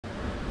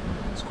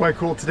quite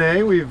cool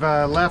today. We've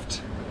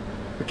left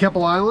the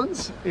Keppel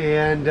Islands,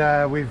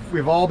 and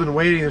we've all been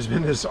waiting. There's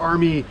been this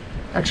army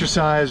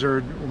exercise or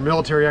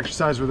military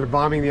exercise where they're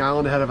bombing the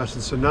island ahead of us,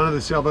 and so none of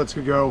the sailboats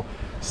could go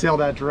sail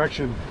that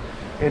direction.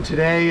 And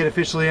today it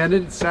officially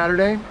ended. It's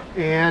Saturday,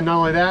 and not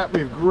only that,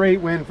 we have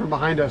great wind from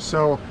behind us.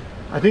 So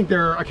I think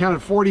I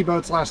counted 40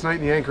 boats last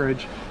night in the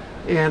anchorage,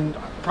 and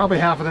probably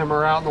half of them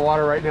are out in the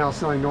water right now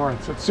sailing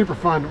north. So it's super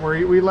fun.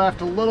 We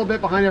left a little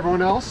bit behind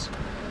everyone else.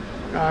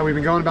 We've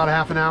been going about a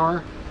half an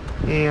hour,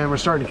 and we're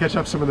starting to catch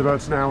up some of the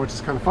boats now, which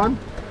is kind of fun.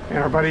 And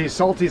our buddy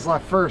Salty's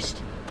left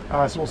first,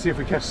 so we'll see if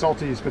we catch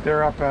Salty's. But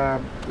they're up,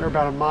 they're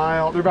about a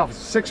mile, they're about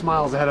 6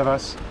 miles ahead of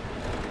us.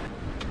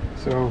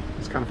 So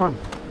it's kind of fun.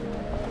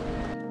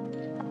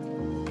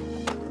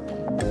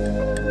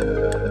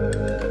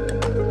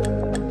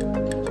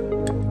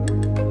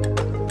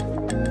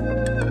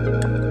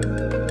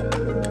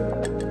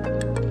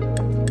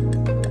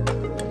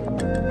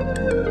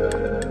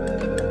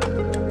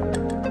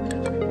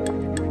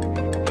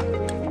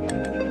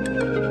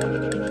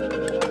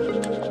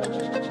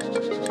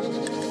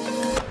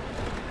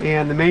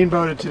 And the main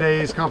boat of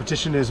today's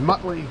competition is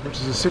Muttley, which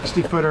is a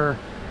 60-footer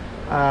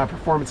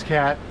performance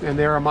cat, and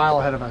they're a mile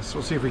ahead of us.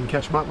 We'll see if we can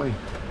catch Muttley.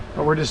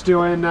 But we're just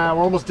doing, we're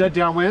almost dead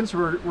downwind,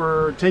 so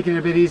we're taking it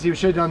a bit easy. We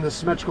should have done the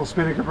symmetrical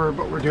spinnaker,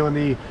 but we're doing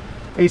the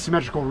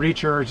asymmetrical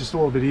reacher, just a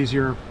little bit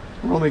easier.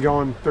 We're only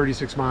going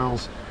 36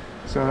 miles.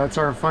 So that's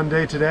our fun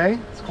day today.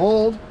 It's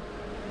cold,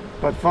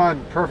 but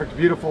fun, perfect,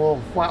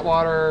 beautiful, flat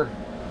water,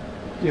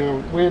 you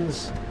know,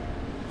 winds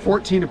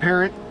 14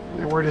 apparent,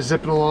 and we're just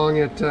zipping along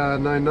at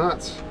 9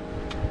 knots.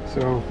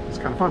 So it's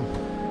kind of fun.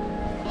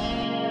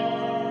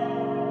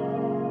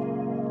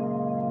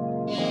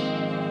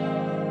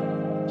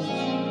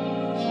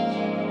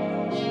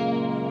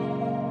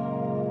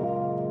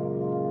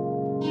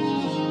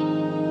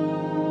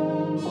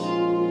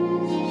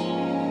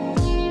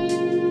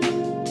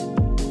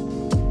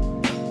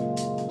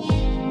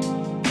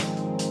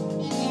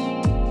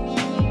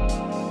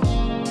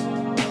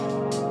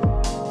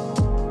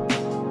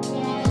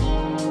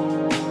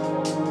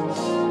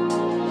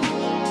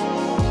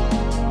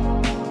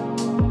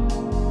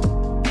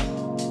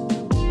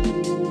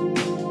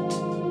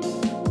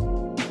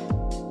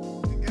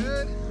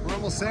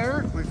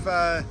 There. We've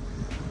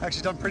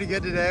actually done pretty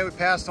good today. We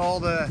passed all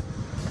the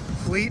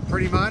fleet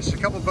pretty much. A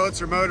couple boats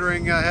are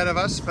motoring ahead of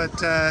us, but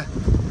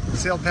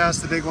sailed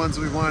past the big ones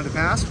that we wanted to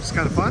pass, which is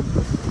kind of fun.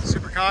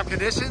 Super calm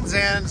conditions,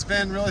 and it's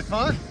been really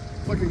fun.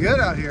 Looking good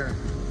out here.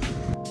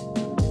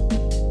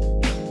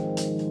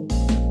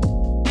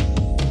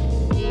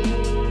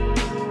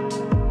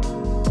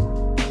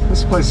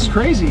 This place is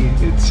crazy.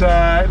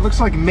 It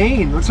looks like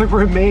Maine. It looks like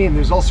we're in Maine.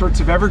 There's all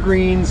sorts of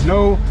evergreens,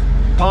 no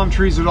palm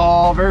trees at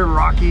all, very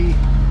rocky.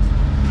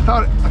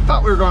 I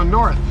thought we were going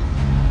north.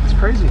 It's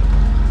crazy.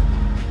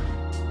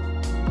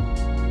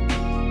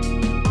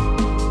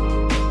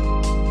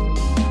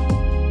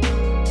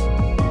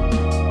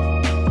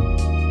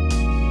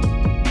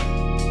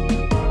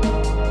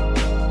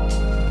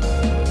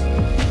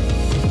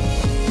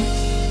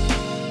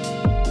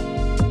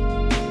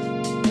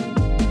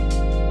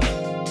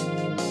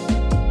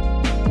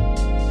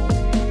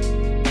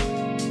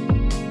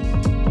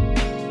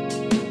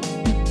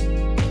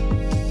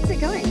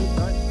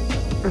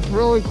 It's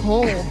really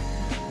cold.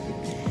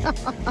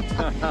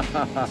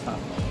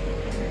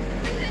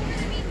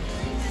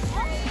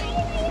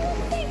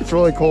 It's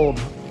really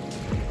cold.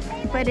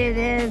 But it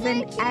is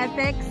an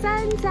epic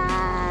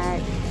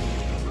sunset.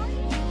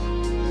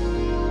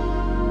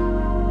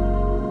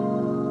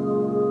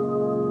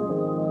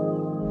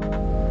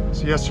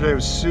 So yesterday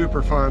was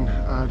super fun,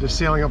 just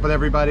sailing up with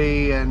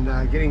everybody and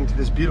getting to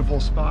this beautiful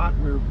spot.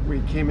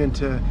 We came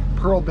into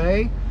Pearl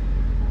Bay,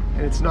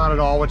 and it's not at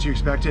all what you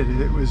expected.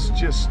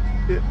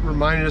 It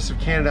reminded us of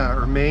Canada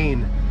or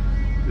Maine.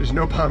 There's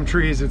no palm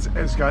trees.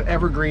 It's got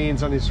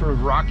evergreens on these sort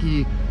of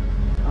rocky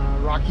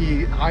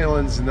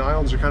islands, and the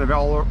islands are kind of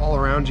all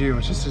around you.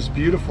 It's just this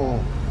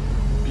beautiful,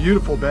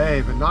 beautiful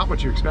bay, but not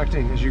what you're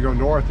expecting as you go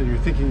north, and you're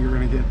thinking you're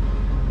going to get,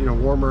 you know,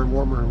 warmer and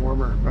warmer and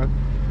warmer. But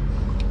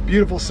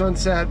beautiful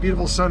sunset,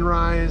 beautiful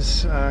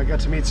sunrise. Got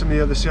to meet some of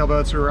the other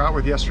sailboats we were out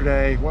with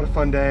yesterday. What a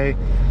fun day.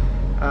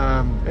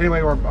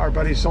 Anyway, our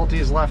buddy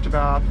Salty's left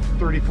about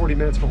 30-40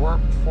 minutes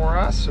before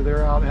us, so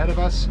they're out ahead of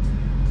us.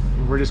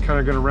 We're just kind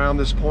of going to round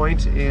this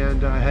point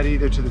and head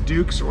either to the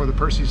Dukes or the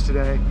Percys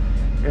today.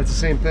 And it's the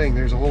same thing.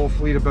 There's a whole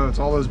fleet of boats.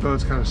 All those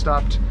boats kind of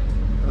stopped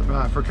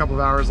for a couple of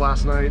hours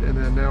last night, and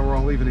then now we're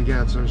all leaving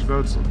again. So there's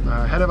boats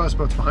ahead of us,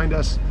 boats behind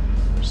us.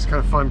 Just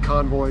kind of fun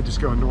convoy, just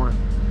going north.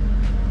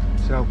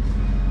 So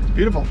it's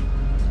beautiful.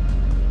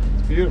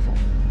 It's beautiful.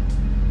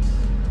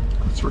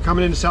 So we're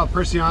coming into South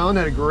Percy Island.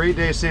 Had a great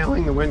day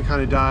sailing. The wind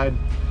kind of died.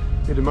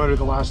 We had to motor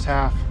the last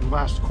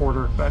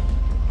quarter, but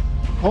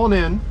pulling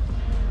in.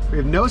 We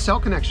have no cell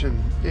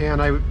connection,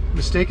 and I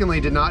mistakenly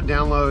did not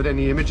download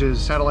any images,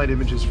 satellite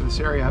images for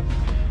this area,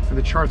 and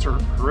the charts are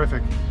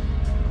horrific.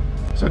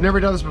 So I've never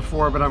done this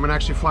before, but I'm gonna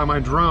actually fly my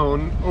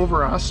drone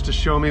over us to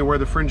show me where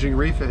the fringing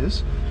reef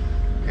is.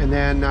 and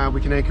then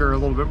we can anchor a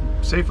little bit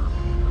safer.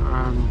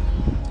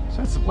 So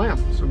that's the plan.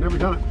 So I've never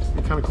done it. It'd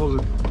be kind of cool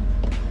to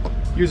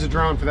use a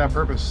drone for that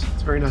purpose.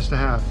 It's very nice to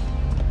have.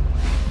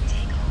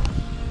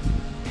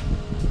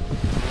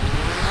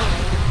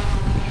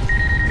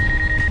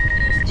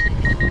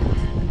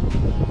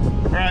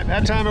 All right,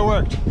 that time it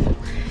worked.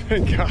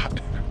 Thank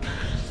God.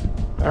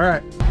 All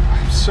right,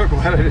 I'm so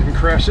glad I didn't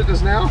crash it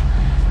just now.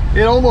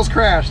 It almost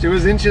crashed. It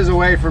was inches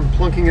away from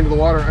plunking into the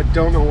water. I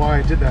don't know why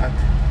I did that.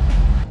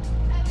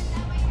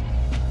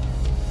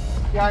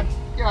 Yeah,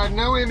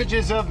 no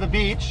images of the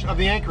beach, of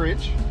the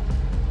anchorage.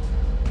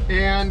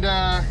 And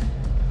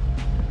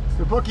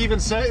the book even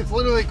said it's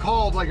literally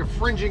called like a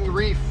fringing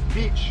reef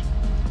beach.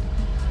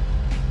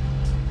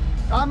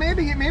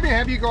 Maybe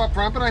have you go up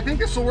front, but I think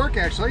this will work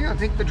actually. I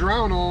think the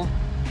drone will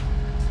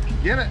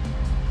get it.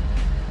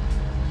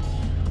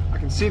 I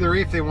can see the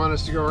reef they want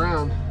us to go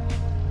around.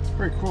 It's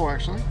pretty cool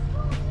actually.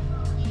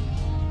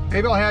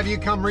 Maybe I'll have you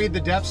come read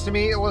the depths to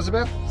me,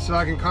 Elizabeth, so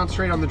I can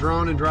concentrate on the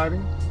drone and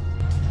driving.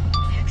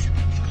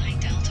 Maximum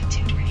flight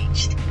altitude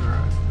reached.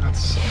 Alright,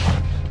 that's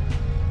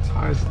as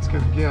high as it's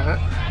gonna get.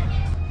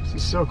 This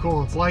is so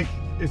cool.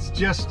 It's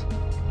just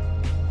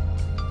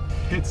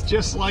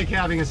like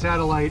having a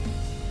satellite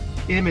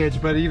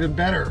image, but even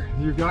better.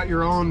 You've got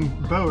your own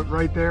boat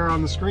right there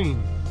on the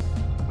screen.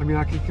 I mean,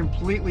 I can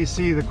completely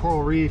see the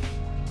coral reef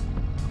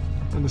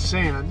and the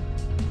sand.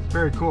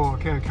 Very cool.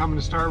 Okay, coming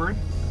to starboard.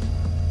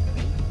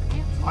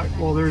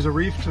 Well, there's a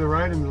reef to the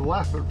right and to the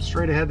left, but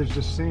straight ahead there's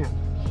just sand.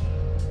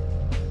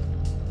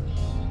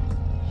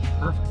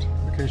 Perfect.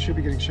 Okay, should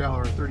be getting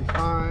shallower at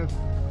 35.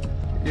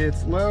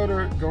 It's low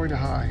to going to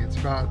high. It's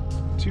about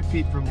 2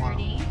 feet from low.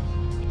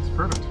 It's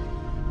perfect.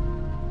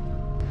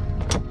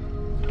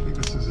 I think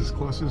this is as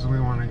close as we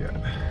want to get.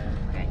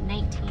 We're at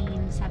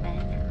 19.7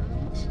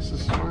 now. This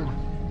is fine.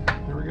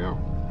 Here we go.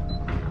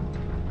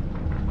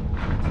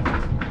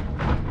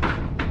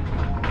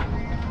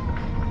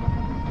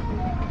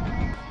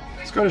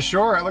 Let's go to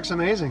shore. It looks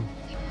amazing.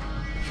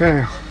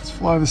 Okay, let's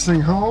fly this thing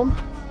home.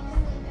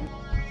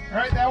 All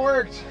right, that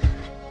worked.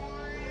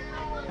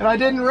 And I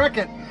didn't wreck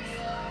it.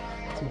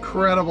 It's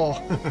incredible.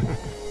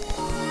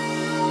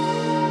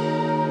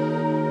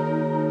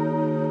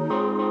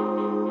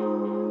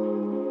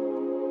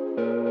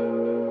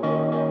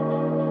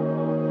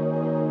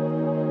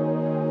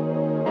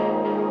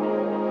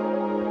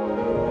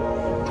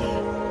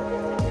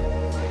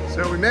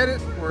 So we made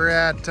it. We're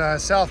at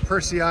South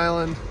Percy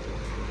Island,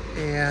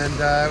 and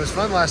it was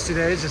fun the last 2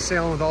 days just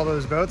sailing with all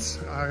those boats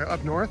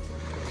up north.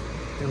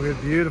 And we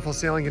had beautiful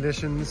sailing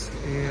conditions,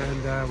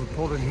 and we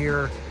pulled in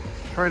here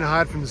trying to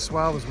hide from the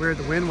swell. It was weird.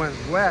 The wind went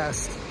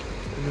west,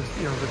 and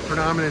the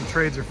predominant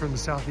trades are from the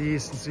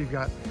southeast, and so you've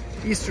got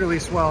easterly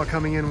swell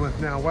coming in with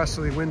now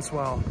westerly wind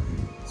swell,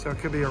 so it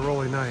could be a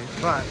rolly night.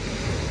 But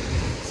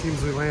it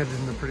seems we landed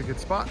in a pretty good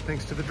spot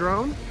thanks to the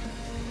drone,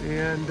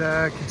 and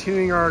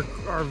continuing our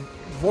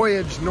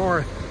voyage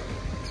north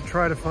to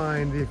try to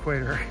find the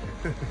equator.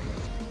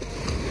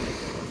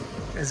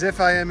 As if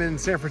I am in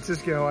San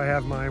Francisco, I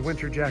have my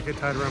winter jacket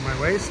tied around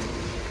my waist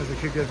because it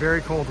could get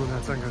very cold when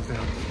that sun goes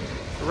down.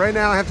 But right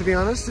now, I have to be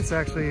honest, it's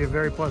actually a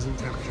very pleasant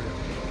temperature.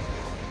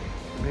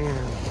 Man,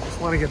 I just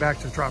want to get back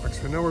to the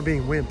tropics. I know we're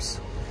being wimps.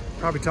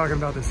 Probably talking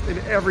about this in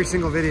every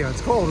single video.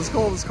 It's cold, it's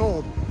cold, it's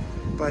cold.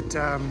 But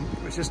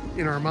it's just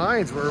in our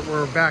minds,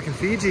 we're back in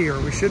Fiji, or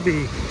we should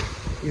be.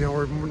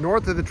 We're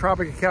north of the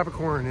Tropic of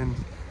Capricorn, and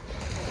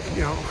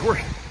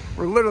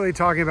we're literally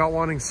talking about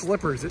wanting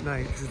slippers at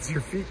night because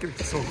your feet get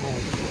so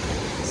cold.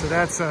 So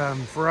that's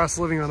for us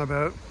living on a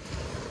boat.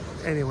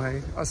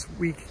 Anyway, us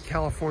weak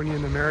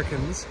Californian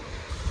Americans,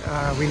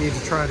 we need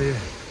to try to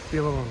be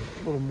a little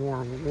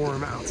more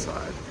warm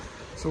outside.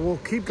 So we'll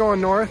keep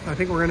going north. I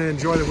think we're going to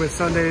enjoy the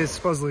Whitsunday. It's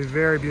supposedly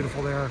very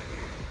beautiful there.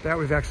 That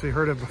we've actually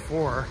heard of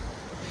before.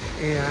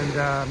 And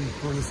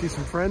we're going to see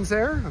some friends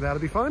there. That'll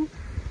be fun.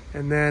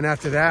 And then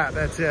after that,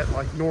 that's it,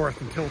 like north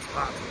until it's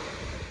hot.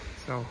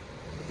 So,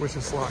 wish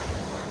us luck.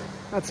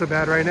 Not so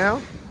bad right now.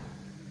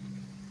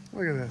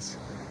 Look at this.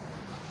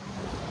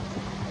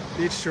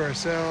 Beach to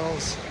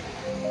ourselves.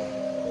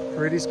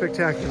 Pretty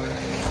spectacular.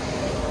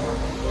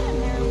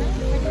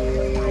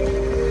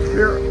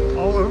 We're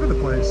all over the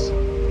place.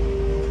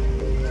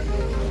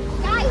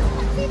 Guys,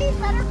 come see these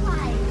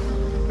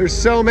butterflies. There's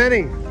so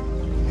many.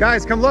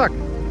 Guys, come look.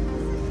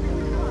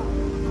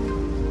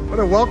 What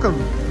a welcome.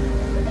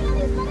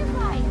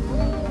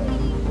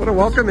 What a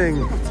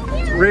welcoming.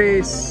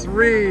 Reese.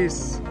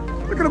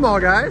 Look at them all,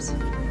 guys.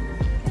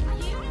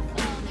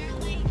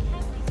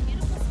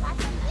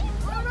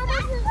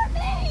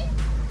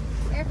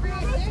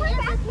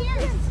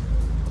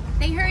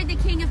 They heard the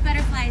king of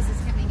butterflies is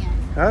coming in.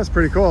 That was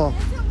pretty cool.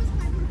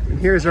 And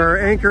here's our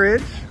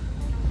anchorage.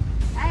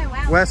 Oh,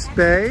 wow. West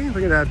Bay.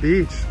 Look at that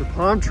beach, the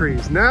palm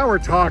trees. Now we're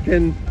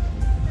talking.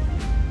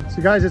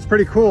 So guys, it's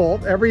pretty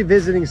cool. Every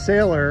visiting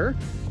sailor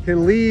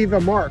can leave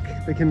a mark.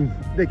 They can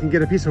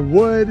get a piece of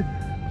wood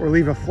or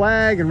leave a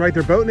flag and write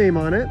their boat name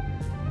on it,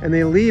 and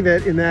they leave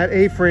it in that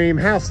A-frame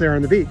house there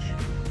on the beach.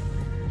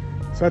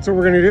 that's what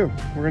we're gonna do.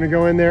 We're gonna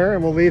go in there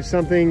and we'll leave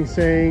something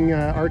saying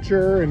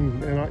Archer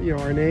and you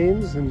know, our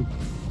names, and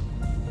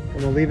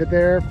we'll leave it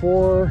there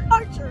for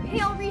Archer,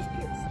 Hale Reese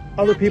Pierce.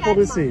 other people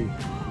to see.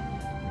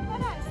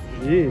 What else?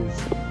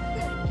 Jeez.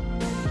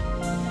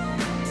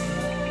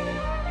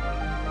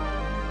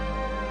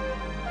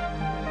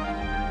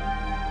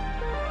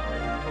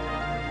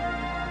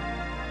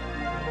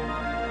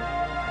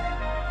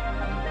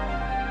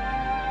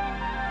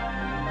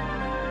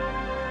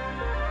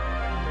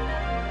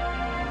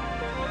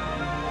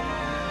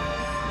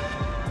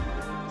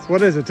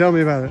 What is it? Tell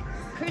me about it.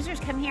 Cruisers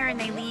come here and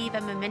they leave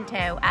a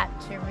memento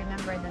to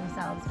remember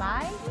themselves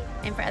by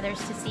and for others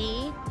to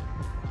see.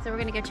 So we're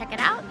gonna go check it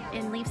out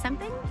and leave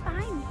something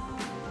behind.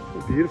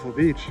 A beautiful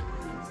beach.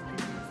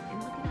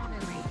 And look at all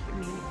the like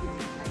manicured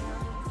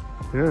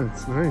trails. Yeah,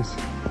 it's nice.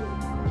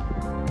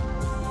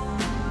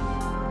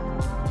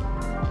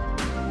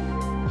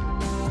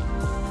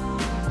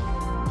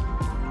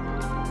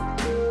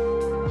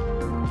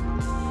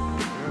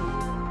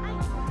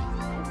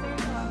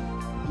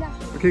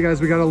 Okay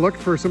guys, we gotta look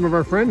for some of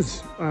our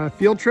friends.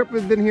 Field trip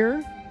has been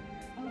here.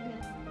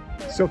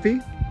 Sophie,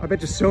 I bet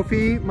you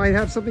Sophie might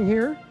have something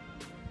here.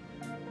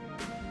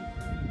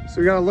 So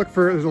we gotta look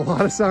for, there's a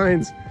lot of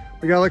signs.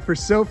 We gotta look for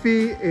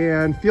Sophie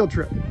and field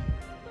trip.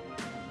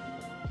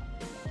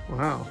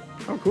 Wow,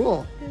 how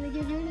cool. Did they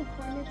give you any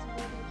coordinates?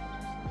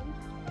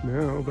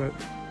 No, but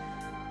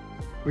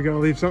we gotta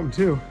leave something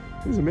too.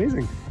 This is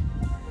amazing.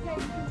 Yeah,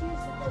 you can see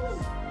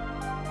yourself.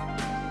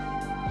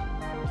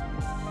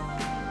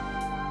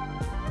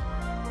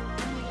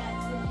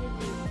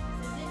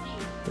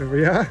 There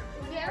we are.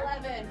 Yeah,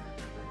 11.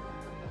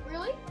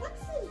 Really?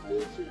 What's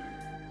Suzuki?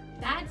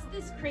 That's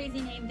this crazy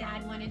name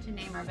Dad wanted to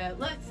name our boat.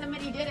 Look,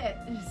 somebody did it.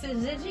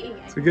 Suzuki.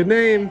 It's a good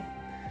name.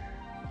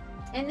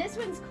 And this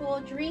one's cool.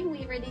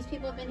 Dreamweaver. These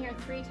people have been here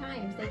 3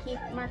 times. They keep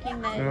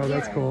marking the Oh,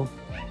 that's year. cool.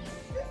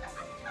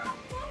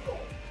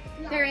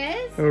 There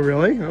is? Oh,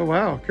 really? Oh,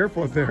 wow.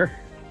 Careful up there.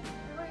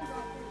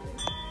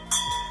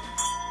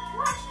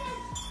 Watch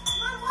this.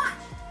 Mom, watch.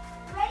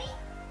 Ready?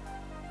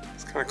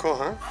 It's kind of cool,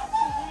 huh?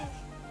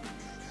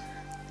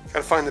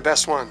 Gotta find the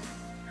best one.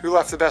 Who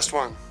left the best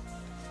one?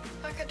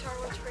 That guitar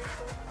one's pretty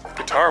cool.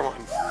 Guitar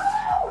one.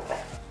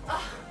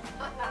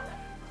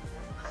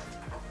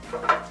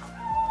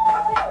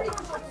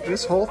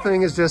 This whole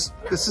thing is just,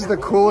 this is the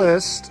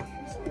coolest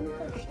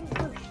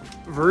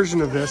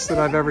version of this that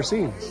I've ever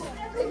seen.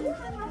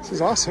 This is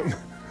awesome.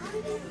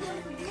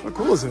 How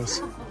cool is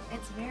this?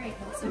 It's very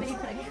cool. Somebody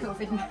put a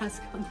COVID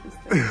mask on this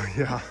thing.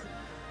 Yeah.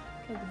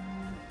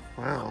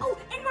 Wow. Oh,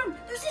 and Mom,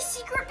 there's a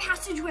secret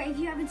passageway if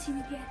you haven't seen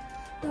it yet.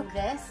 Look,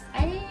 this.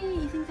 Hey,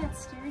 you think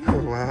that's sturdy?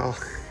 Oh, wow.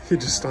 He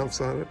just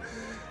stomps on it.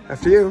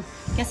 After you.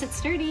 Guess it's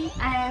sturdy.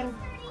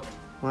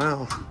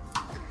 Wow.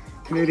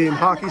 Canadian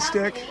hockey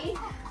stick.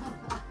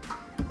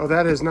 Oh,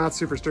 that is not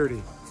super sturdy.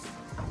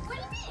 What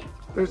do you mean?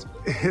 There's,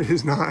 it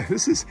is not.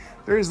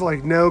 There is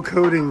like no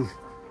building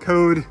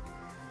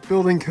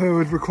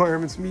code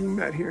requirements being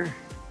met here.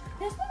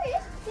 This one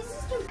is. This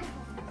is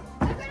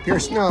the.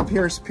 Pierce, no,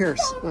 Pierce.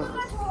 Oh.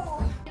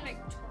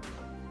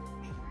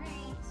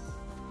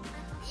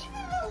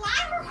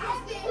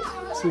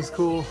 This is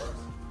cool.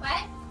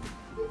 What?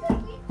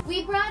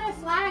 We brought a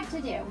flag to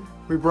do.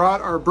 We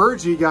brought our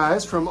Burgee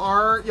guys from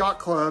our yacht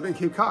club in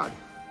Cape Cod.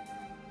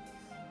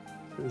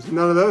 There's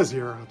none of those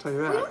here, I'll tell you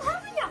We don't that.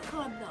 have a yacht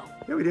club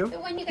though. Yeah, we do. The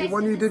one you The guys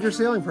one did you the did your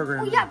same sailing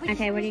program. Oh yeah, but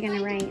Okay, what are you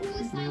gonna write?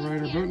 We're gonna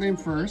write our boat name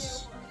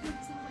first.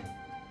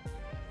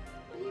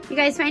 You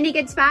guys find any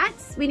good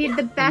spots? We need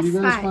the best You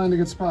guys spot. find a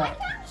good I spot.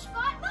 found a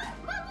spot.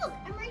 Mom, look,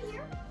 I'm right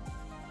here.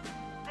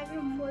 I have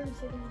a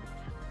motorcycle.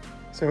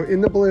 So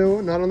in the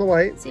blue, not on the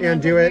white, So you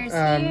and wanna do put it. yours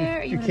here,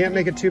 or you You wanna can't put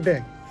make it it too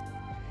big.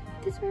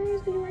 That's where I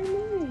was gonna write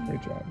mine.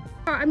 Great job.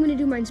 I'm gonna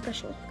do mine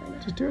special. Kinda.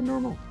 Just do it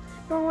normal.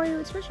 No, why do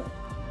it special?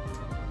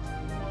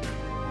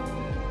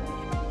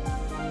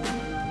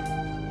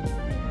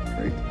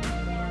 Great.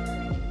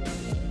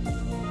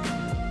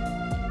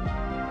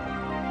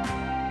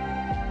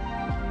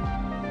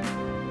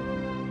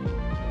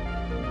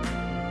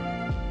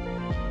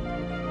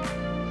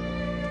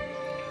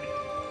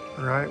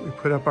 All right, we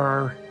put up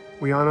our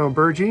Wiano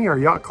Burgee, our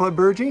yacht club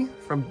Burgee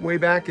from way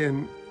back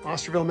in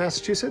Osterville,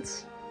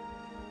 Massachusetts.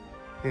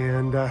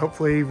 And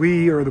hopefully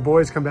we or the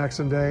boys come back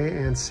someday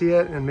and see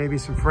it, and maybe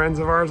some friends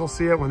of ours will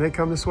see it when they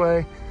come this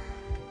way.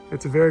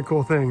 It's a very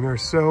cool thing.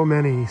 There's so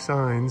many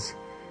signs.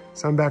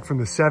 Some back from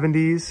the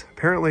 70s.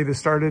 Apparently this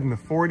started in the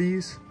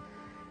 40s.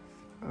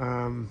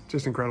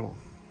 Just incredible.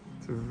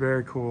 It's a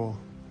very cool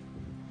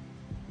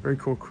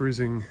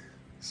cruising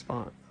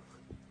spot.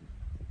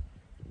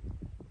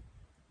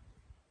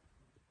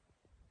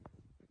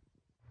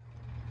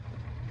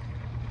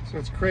 So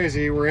it's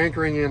crazy. We're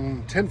anchoring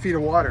in 10 feet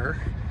of water,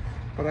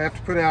 but I have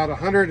to put out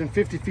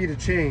 150 feet of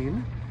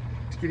chain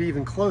to get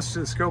even close to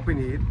the scope we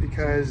need,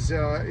 because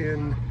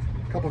in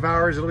a couple of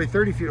hours it'll be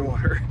 30 feet of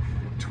water,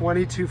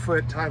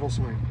 22-foot tidal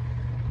swing.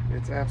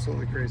 It's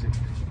absolutely crazy.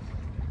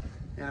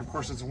 And of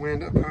course it's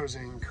wind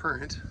opposing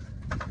current.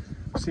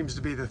 Seems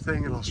to be the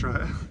thing in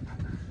Australia.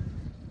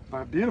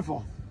 But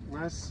beautiful,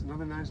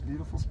 Another nice,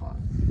 beautiful spot.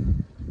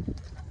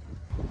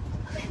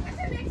 Okay, what's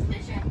our next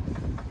mission?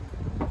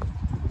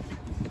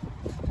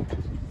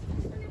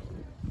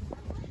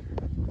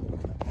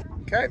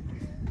 Okay.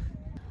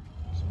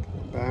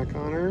 Back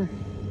on her.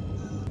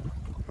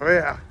 Oh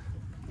yeah.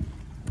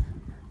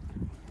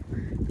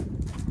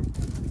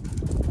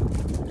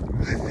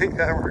 I think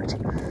that worked.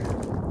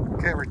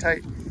 Okay, we're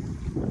tight.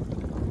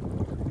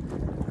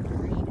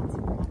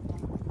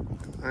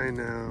 I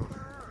know.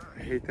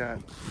 I hate that.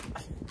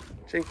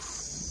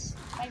 Jinx.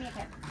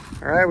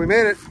 All right, we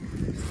made it.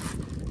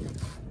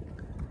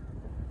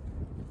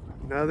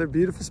 Another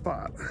beautiful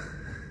spot.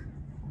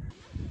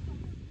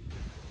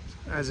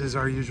 As is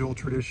our usual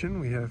tradition,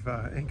 we have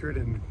anchored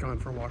and gone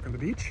for a walk on the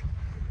beach.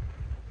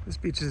 This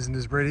beach isn't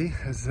as pretty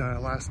as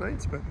last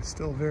night's, but it's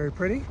still very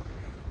pretty.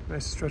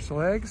 Nice to stretch the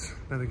legs.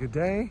 Another good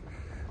day.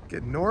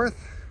 Getting north.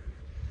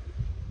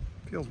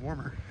 Feels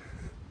warmer.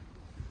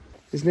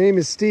 His name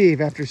is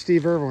Steve, after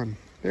Steve Irwin.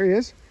 There he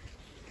is.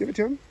 Give it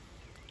to him.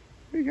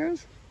 There he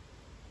goes.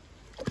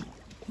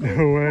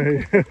 No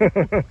way.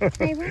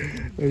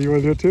 You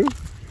want to do it too?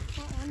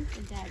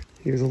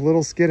 He was a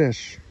little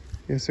skittish.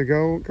 Yeah, so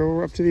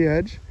go up to the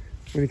edge.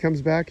 When he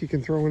comes back, you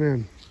can throw one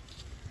in.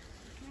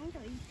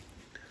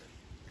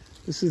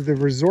 This is the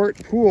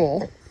resort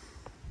pool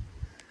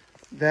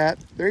that,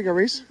 there you go,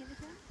 Reese.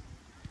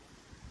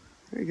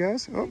 There he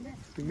goes. Oh,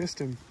 we missed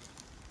him.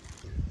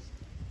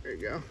 There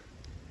you go.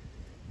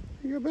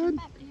 There you go, bud.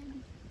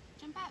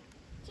 Jump up.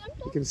 Jump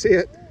up. You can see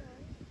it.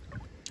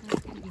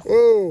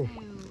 Whoa.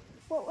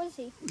 What was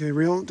he? Okay,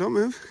 reel, don't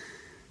move.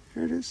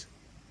 Here it is.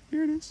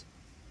 Here it is.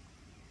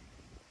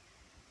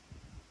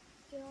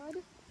 God.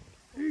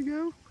 There you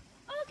go.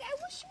 Oh, I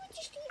wish you would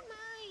just eat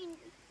mine.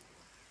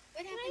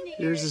 What happened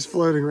to Yours is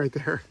floating right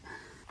there.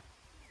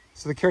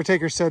 So the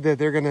caretaker said that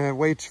they're gonna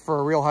wait for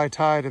a real high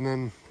tide and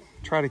then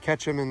try to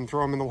catch him and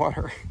throw him in the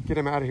water, get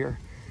him out of here.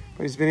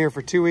 But he's been here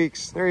for 2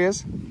 weeks. There he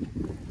is.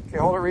 Okay,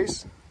 hold it,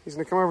 Reese. He's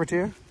gonna come over to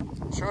you.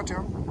 Show it to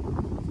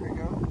him. There you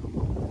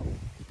go.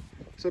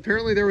 So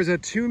apparently there was a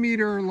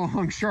 2-meter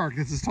long shark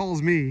that's as tall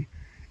as me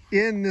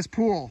in this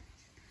pool.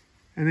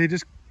 And they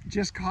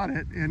just caught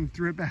it and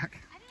threw it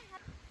back.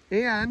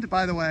 And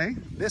by the way,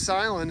 this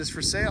island is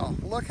for sale.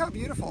 Look how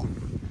beautiful.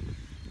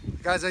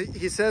 Guys,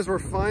 he says we're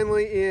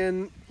finally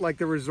in like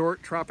the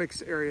resort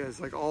tropics areas.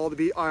 Like all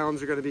the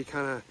islands are gonna be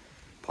kind of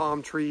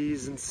palm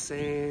trees and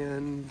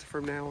sand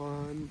from now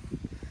on,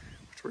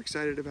 which we're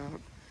excited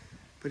about.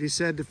 But he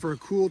said that for a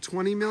cool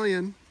 20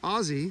 million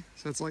Aussie,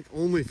 so that's like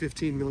only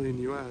 15 million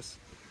US,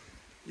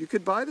 you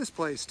could buy this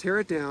place, tear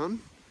it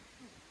down,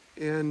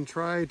 and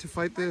try to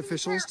fight the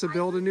officials to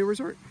build a new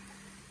resort.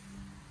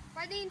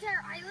 Buy the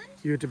entire island?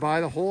 You have to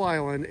buy the whole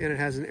island, and it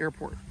has an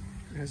airport.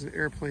 It has an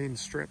airplane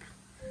strip.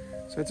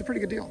 So it's a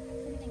pretty good deal.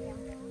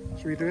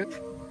 Should we do it?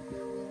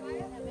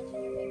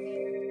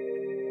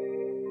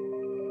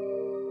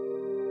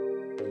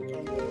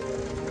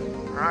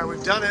 All right,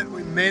 we've done it.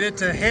 We made it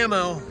to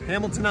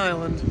Hamilton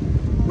Island,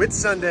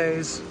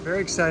 Whitsundays.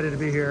 Very excited to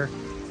be here.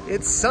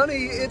 It's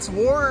sunny, it's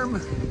warm.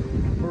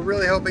 We're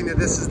really hoping that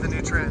this is the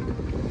new trend.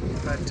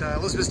 But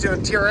Elizabeth's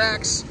doing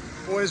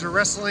TRX, boys are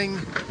wrestling,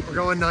 we're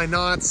going 9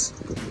 knots.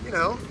 You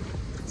know,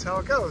 that's how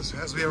it goes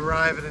as we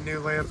arrive at a new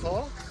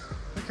landfall.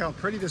 Look how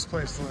pretty this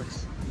place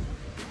looks.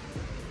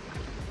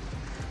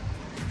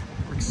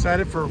 We're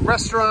excited for a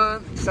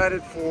restaurant,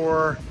 excited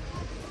for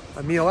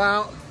a meal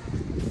out,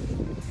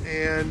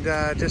 and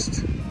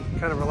just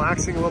kind of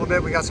relaxing a little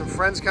bit. We got some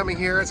friends coming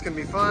here, it's gonna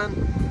be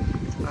fun.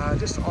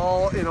 Just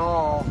all in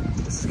all,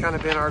 this has kind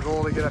of been our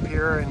goal to get up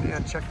here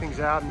and check things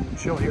out and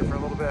chill here for a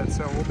little bit.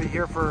 So we'll be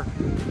here for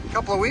a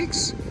couple of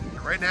weeks.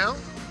 But right now,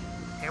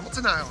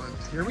 Hamilton Island,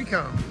 here we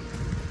come.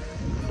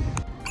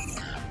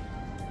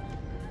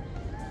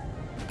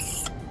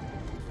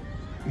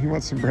 He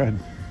wants some bread.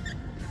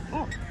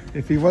 Oh.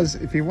 If he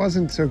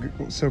wasn't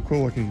so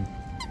cool looking,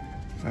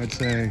 I'd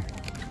say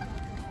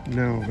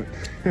no,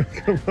 but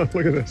come on,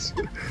 look at this.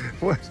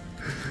 What?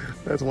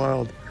 That's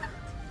wild.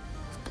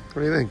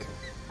 What do you think?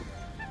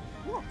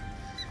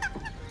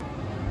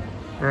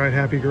 All right,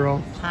 happy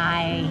girl.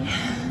 Hi.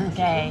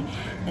 Okay,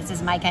 this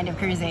is my kind of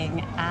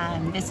cruising.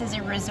 This is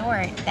a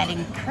resort that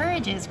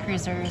encourages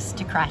cruisers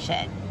to crush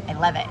it. I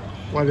love it.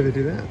 Why do they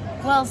do that?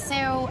 Well,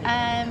 so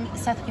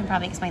Seth can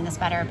probably explain this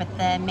better, but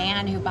the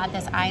man who bought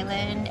this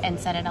island and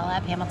set it all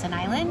up, Hamilton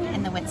Island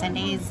in the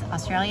Whitsundays,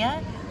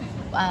 Australia,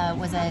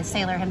 was a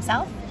sailor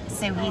himself.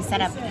 So he's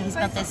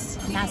built this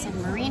massive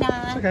marina.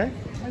 It's okay.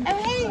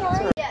 Oh, hey, how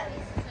are you?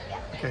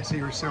 Okay, so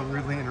you were so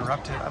rudely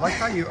interrupted. I like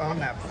how you own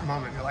that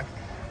moment. You're like,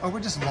 oh, we're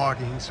just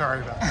vlogging.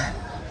 Sorry about that.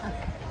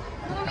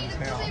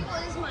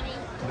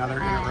 Another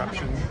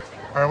interruption.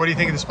 All right, what do you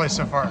think of this place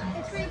so far?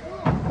 It's pretty cool.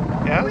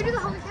 Yeah? Can we do the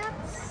Hobie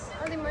Cats?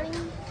 Are they money?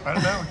 I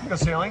don't know. We can go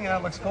sailing. Yeah,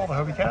 it looks cool. The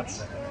Hobie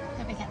Cats.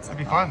 Hobie Cats.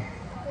 That'd be fun.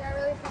 Yeah,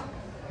 really fun.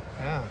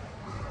 Yeah.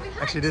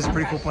 Actually, it is a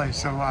pretty cool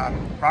place. So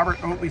Robert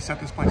Oatley set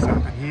this place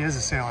up, and he is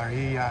a sailor.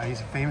 He's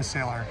a famous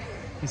sailor.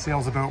 He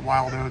sails the boat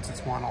Wild Oats.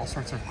 It's won all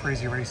sorts of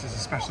crazy races,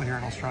 especially here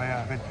in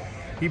Australia. But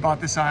he bought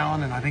this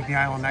island and I think the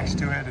island next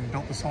to it and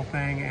built this whole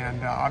thing,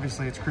 and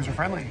obviously it's cruiser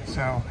friendly.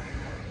 So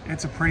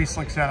it's a pretty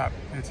slick setup.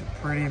 It's a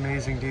pretty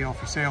amazing deal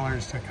for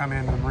sailors to come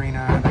in the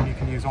marina, and then you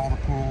can use all the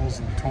pools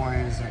and the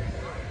toys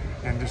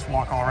and just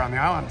walk all around the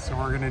island. So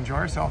we're going to enjoy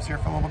ourselves here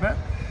for a little bit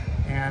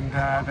and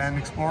then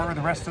explore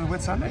the rest of the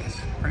Whitsundays.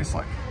 Pretty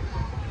slick.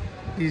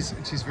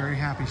 She's very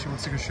happy. She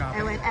wants to go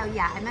shopping. Oh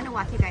yeah, I'm going to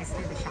walk you guys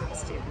through the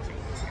shops too.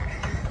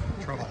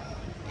 Trouble.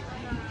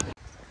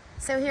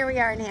 So here we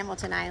are in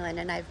Hamilton Island,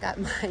 and I've got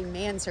my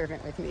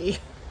manservant with me.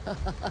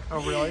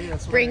 Oh really?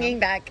 That's bringing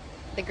back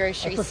the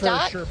grocery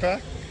stock. Sure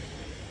pack.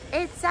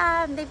 It's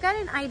they've got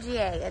an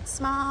IGA. It's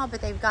small,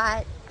 but they've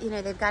got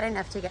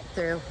enough to get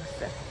through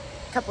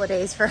a couple of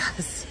days for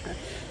us.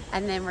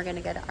 And then we're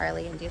gonna go to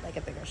Arley and do like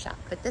a bigger shop.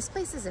 But this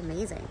place is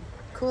amazing.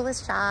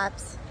 Coolest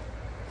shops,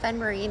 fun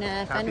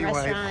marina, fun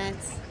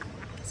restaurants.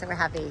 So we're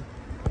happy.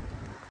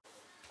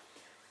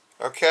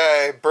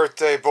 Okay,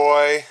 birthday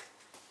boy.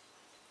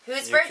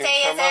 Whose You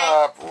birthday can is come it?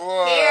 up.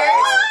 Whoa. Here.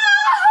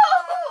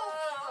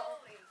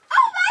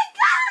 Oh my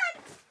god!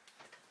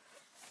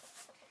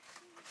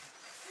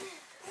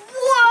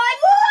 What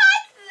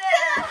the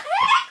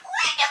heck?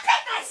 Where'd you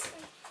pick this?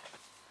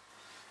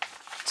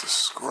 It's a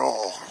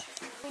scroll.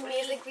 We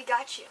made like we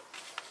got you.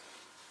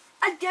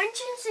 A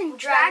Dungeons and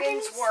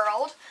Dragons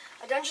world.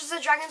 A Dungeons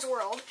and Dragons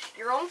world.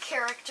 Your own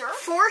character.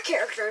 4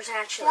 characters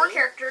actually. 4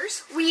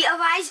 characters. We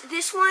advise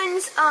this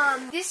one's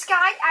this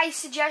guy I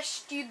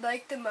suggest you'd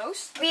like the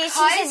most. Because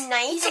he's a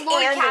knight he's a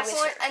Lord and a Castle,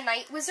 wizard. a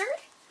night wizard.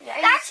 Yeah,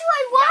 That's who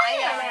I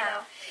wanted. I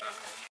know.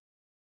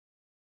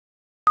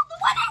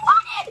 What I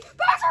wanted!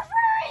 Birds are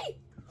furry!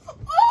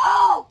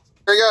 Oh!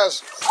 Here he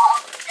goes. Oh,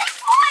 this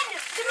one!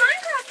 The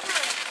Minecraft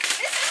one!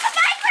 This is the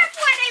Minecraft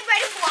one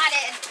everybody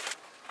wanted!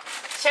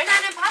 Show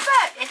Nana and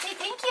Papa and say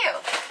thank you.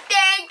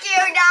 Thank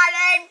you,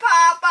 Nana and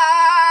Papa!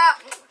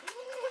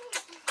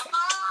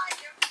 Oh,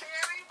 you're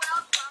very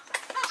welcome.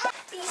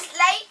 These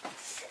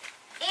lights,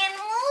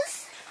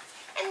 animals,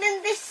 and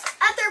then this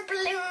other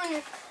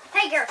balloon.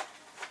 Tiger.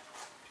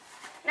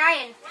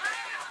 Ryan.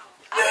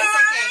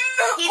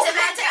 He's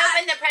about to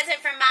open the present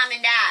from Mom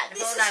and Dad.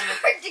 This Hold is on.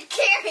 hard to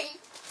carry.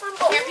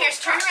 Here, Pierce,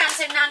 turn around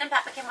so Nana and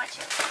Papa can watch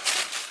you.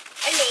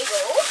 A Lego.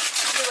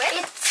 Do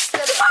it. It's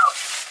the boat.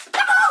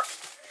 The boat.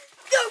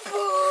 The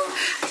boat.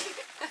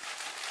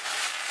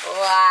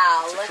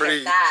 Wow, look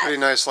at that. Pretty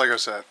nice Lego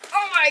set.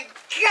 Oh my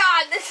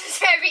god, this is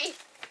heavy.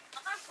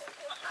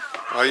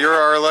 Well, you're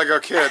our Lego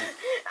kid.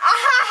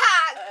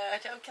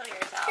 Don't kill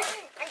yourself.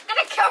 I'm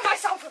gonna kill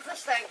myself with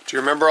this thing. Do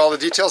you remember all the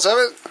details of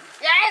it?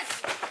 Yes.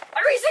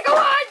 Every single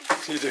one.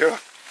 You do?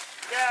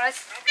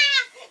 Yes.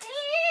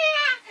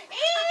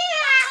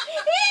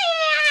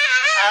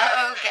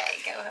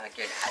 Okay, go hug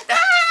your dad.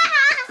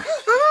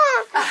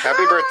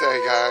 Happy birthday,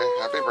 guy.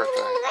 Happy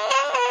birthday.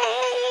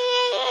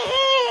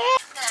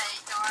 Hey,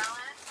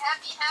 darling.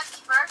 Happy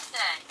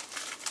birthday.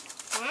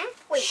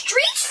 Wait.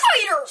 Street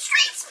Fighter.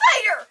 Street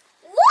Fighter.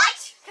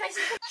 What? Can I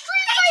see Street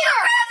Fighter?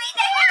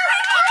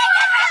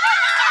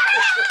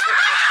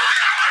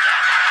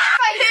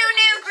 Who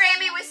knew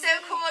Grammy was so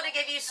cool to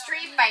give you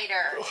Street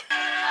Fighter?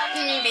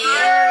 Happy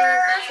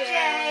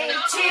birthday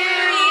to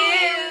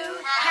you.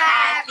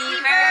 Happy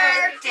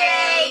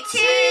birthday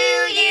to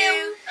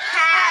you.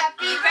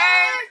 Happy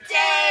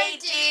birthday,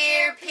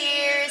 dear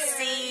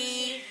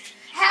Percy.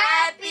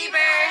 Happy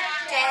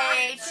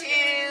birthday to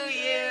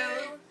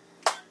you.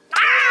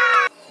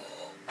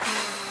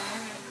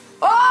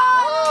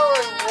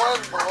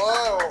 One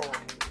blow.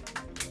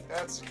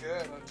 That's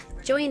good.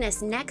 Join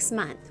us next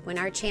month when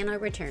our channel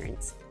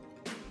returns.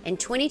 In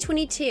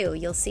 2022,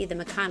 you'll see the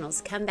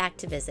McConnells come back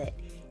to visit,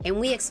 and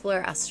we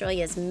explore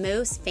Australia's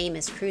most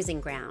famous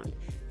cruising ground,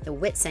 the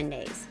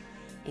Whitsundays,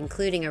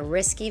 including a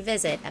risky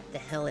visit up the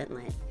Hill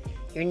Inlet.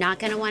 You're not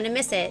going to want to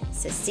miss it,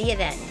 so see you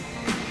then.